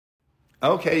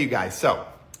Okay, you guys, so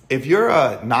if you're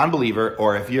a non-believer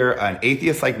or if you're an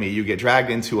atheist like me, you get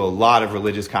dragged into a lot of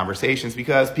religious conversations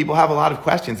because people have a lot of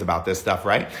questions about this stuff,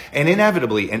 right? And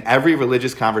inevitably, in every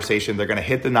religious conversation, they're going to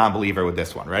hit the non-believer with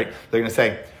this one, right? They're going to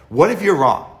say, what if you're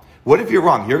wrong? What if you're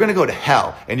wrong? You're going to go to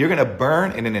hell and you're going to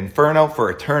burn in an inferno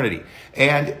for eternity.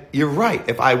 And you're right.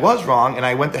 If I was wrong and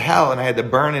I went to hell and I had to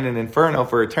burn in an inferno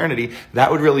for eternity,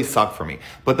 that would really suck for me.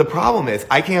 But the problem is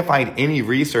I can't find any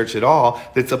research at all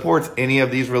that supports any of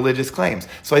these religious claims.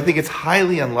 So I think it's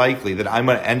highly unlikely that I'm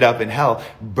going to end up in hell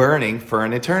burning for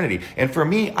an eternity. And for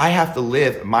me, I have to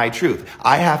live my truth.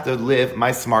 I have to live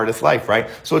my smartest life, right?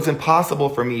 So it's impossible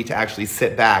for me to actually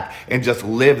sit back and just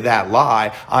live that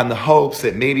lie on the hopes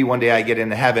that maybe one day I get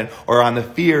into heaven, or on the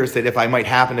fears that if I might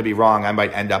happen to be wrong, I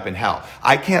might end up in hell.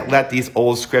 I can't let these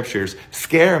old scriptures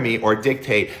scare me or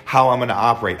dictate how I'm going to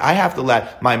operate. I have to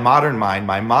let my modern mind,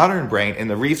 my modern brain, and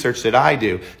the research that I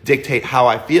do dictate how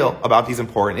I feel about these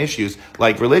important issues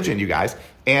like religion, you guys.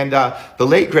 And the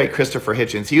late, great Christopher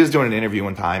Hitchens, he was doing an interview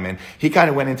one time, and he kind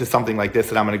of went into something like this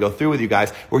that I'm going to go through with you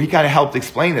guys, where he kind of helped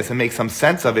explain this and make some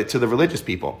sense of it to the religious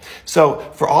people. So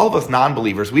for all of us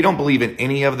non-believers, we don't believe in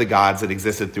any of the gods that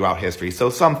existed throughout history.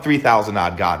 So some 3,000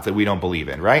 odd gods that we don't believe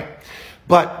in, right?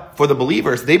 But for the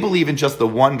believers, they believe in just the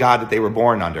one God that they were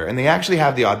born under. And they actually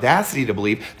have the audacity to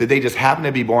believe that they just happen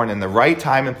to be born in the right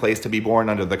time and place to be born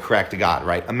under the correct God,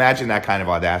 right? Imagine that kind of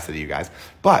audacity, you guys.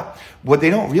 But what they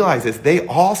don't realize is they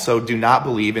also do not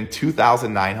believe in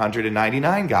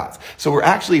 2,999 gods. So we're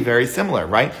actually very similar,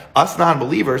 right? Us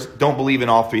non-believers don't believe in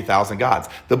all 3,000 gods.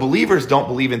 The believers don't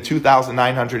believe in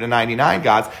 2,999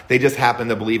 gods. They just happen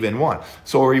to believe in one.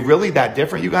 So are we really that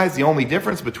different, you guys? The only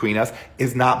difference between us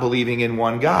is not believing in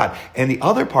one God. And the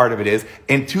other part of it is,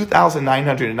 in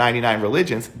 2,999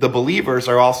 religions, the believers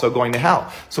are also going to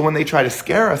hell. So when they try to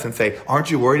scare us and say, aren't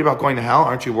you worried about going to hell?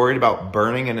 Aren't you worried about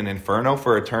burning in an inferno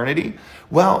for eternity?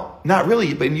 Well, not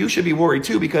really, but you should be worried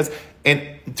too, because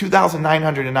in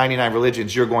 2,999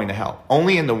 religions, you're going to hell.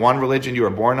 Only in the one religion you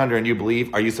were born under and you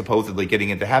believe are you supposedly getting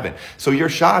into heaven. So your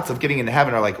shots of getting into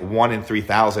heaven are like 1 in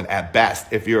 3,000 at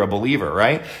best if you're a believer,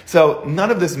 right? So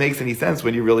none of this makes any sense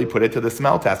when you really put it to the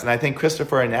smell test. And I think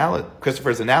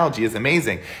Christopher's analogy is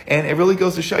amazing. And it really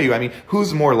goes to show you, I mean,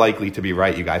 who's more likely to be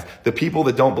right, you guys? The people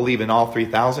that don't believe in all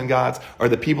 3,000 gods, or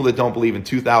the people that don't believe in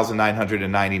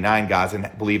 2,999 gods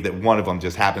and believe that one of them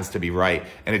just happens to be right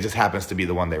and it just happens to be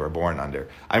the one they were born under?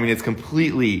 I mean, it's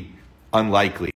completely unlikely.